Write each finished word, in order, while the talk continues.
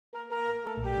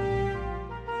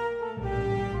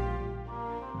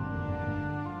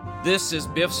This is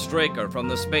Biff Straker from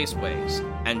the Spaceways,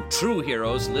 and true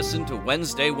heroes listen to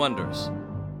Wednesday Wonders.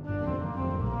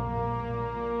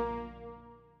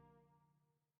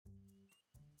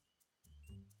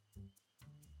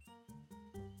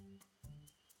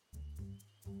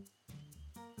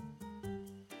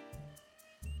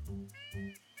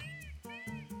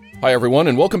 Hi everyone,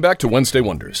 and welcome back to Wednesday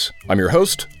Wonders. I'm your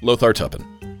host, Lothar Tuppen.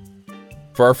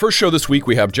 For our first show this week,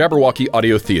 we have Jabberwocky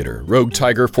Audio Theater, Rogue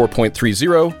Tiger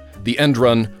 4.30, The End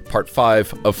Run, Part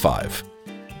 5 of 5.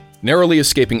 Narrowly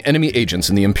escaping enemy agents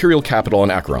in the Imperial capital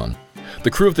on Acheron, the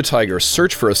crew of the Tiger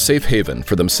search for a safe haven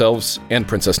for themselves and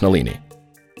Princess Nalini.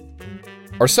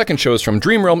 Our second show is from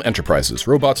Dreamrealm Enterprises,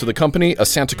 Robots of the Company, A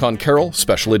SantaCon Carol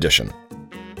Special Edition.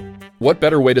 What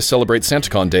better way to celebrate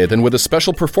SantaCon Day than with a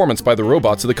special performance by the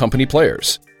Robots of the Company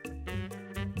players?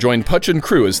 Join Putch and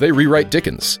crew as they rewrite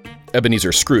Dickens.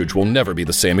 Ebenezer Scrooge will never be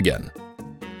the same again.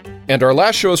 And our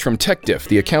last show is from Tech Diff,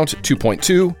 The Account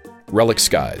 2.2, Relic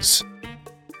Skies.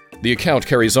 The account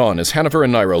carries on as Hanover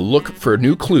and Nairo look for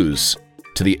new clues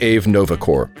to the Ave Nova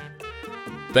core.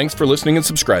 Thanks for listening and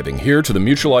subscribing here to the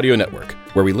Mutual Audio Network,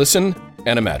 where we listen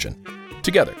and imagine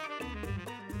together.